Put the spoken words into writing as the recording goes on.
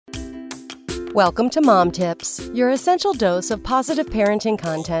Welcome to Mom Tips, your essential dose of positive parenting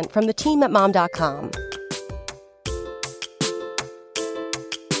content from the team at Mom.com.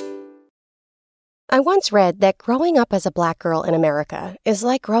 I once read that growing up as a Black girl in America is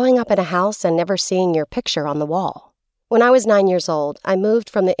like growing up in a house and never seeing your picture on the wall. When I was 9 years old, I moved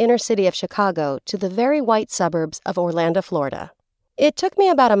from the inner city of Chicago to the very white suburbs of Orlando, Florida. It took me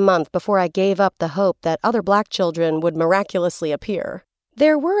about a month before I gave up the hope that other Black children would miraculously appear.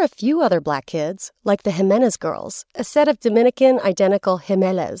 There were a few other Black kids, like the Jimenez girls, a set of Dominican identical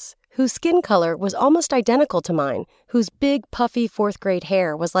gemelas, whose skin color was almost identical to mine, whose big, puffy fourth-grade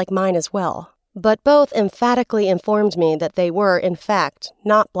hair was like mine as well. But both emphatically informed me that they were, in fact,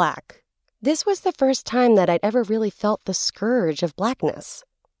 not Black. This was the first time that I'd ever really felt the scourge of Blackness.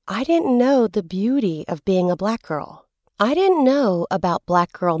 I didn't know the beauty of being a Black girl. I didn't know about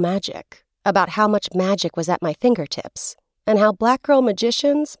Black girl magic, about how much magic was at my fingertips, and how Black girl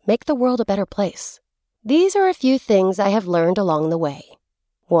magicians make the world a better place. These are a few things I have learned along the way.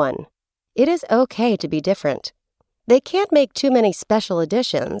 1. It is okay to be different. They can't make too many special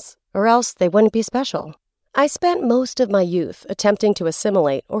editions, or else they wouldn't be special. I spent most of my youth attempting to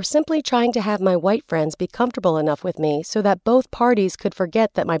assimilate or simply trying to have my white friends be comfortable enough with me so that both parties could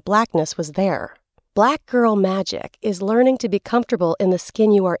forget that my Blackness was there. Black girl magic is learning to be comfortable in the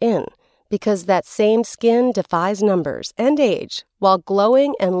skin you are in, because that same skin defies numbers and age while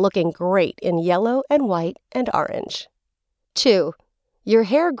glowing and looking great in yellow and white and orange. 2. Your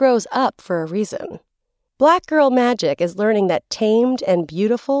hair grows up for a reason. Black girl magic is learning that tamed and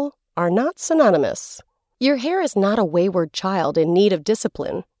beautiful are not synonymous. Your hair is not a wayward child in need of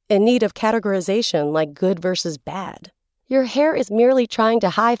discipline, in need of categorization like good versus bad. Your hair is merely trying to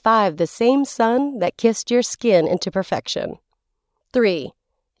high-five the same sun that kissed your skin into perfection. 3.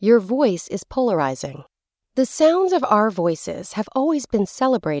 Your voice is polarizing. The sounds of our voices have always been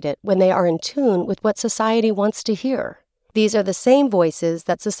celebrated when they are in tune with what society wants to hear. These are the same voices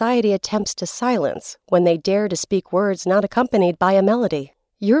that society attempts to silence when they dare to speak words not accompanied by a melody.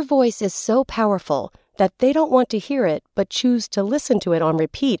 Your voice is so powerful that they don't want to hear it but choose to listen to it on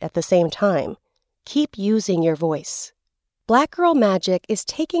repeat at the same time. Keep using your voice. Black girl magic is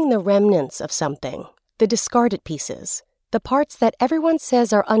taking the remnants of something, the discarded pieces, the parts that everyone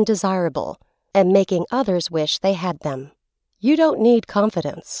says are undesirable, and making others wish they had them. You don't need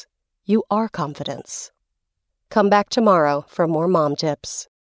confidence. You are confidence. Come back tomorrow for more Mom Tips.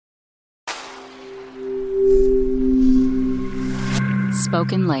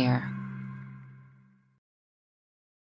 Spoken Layer.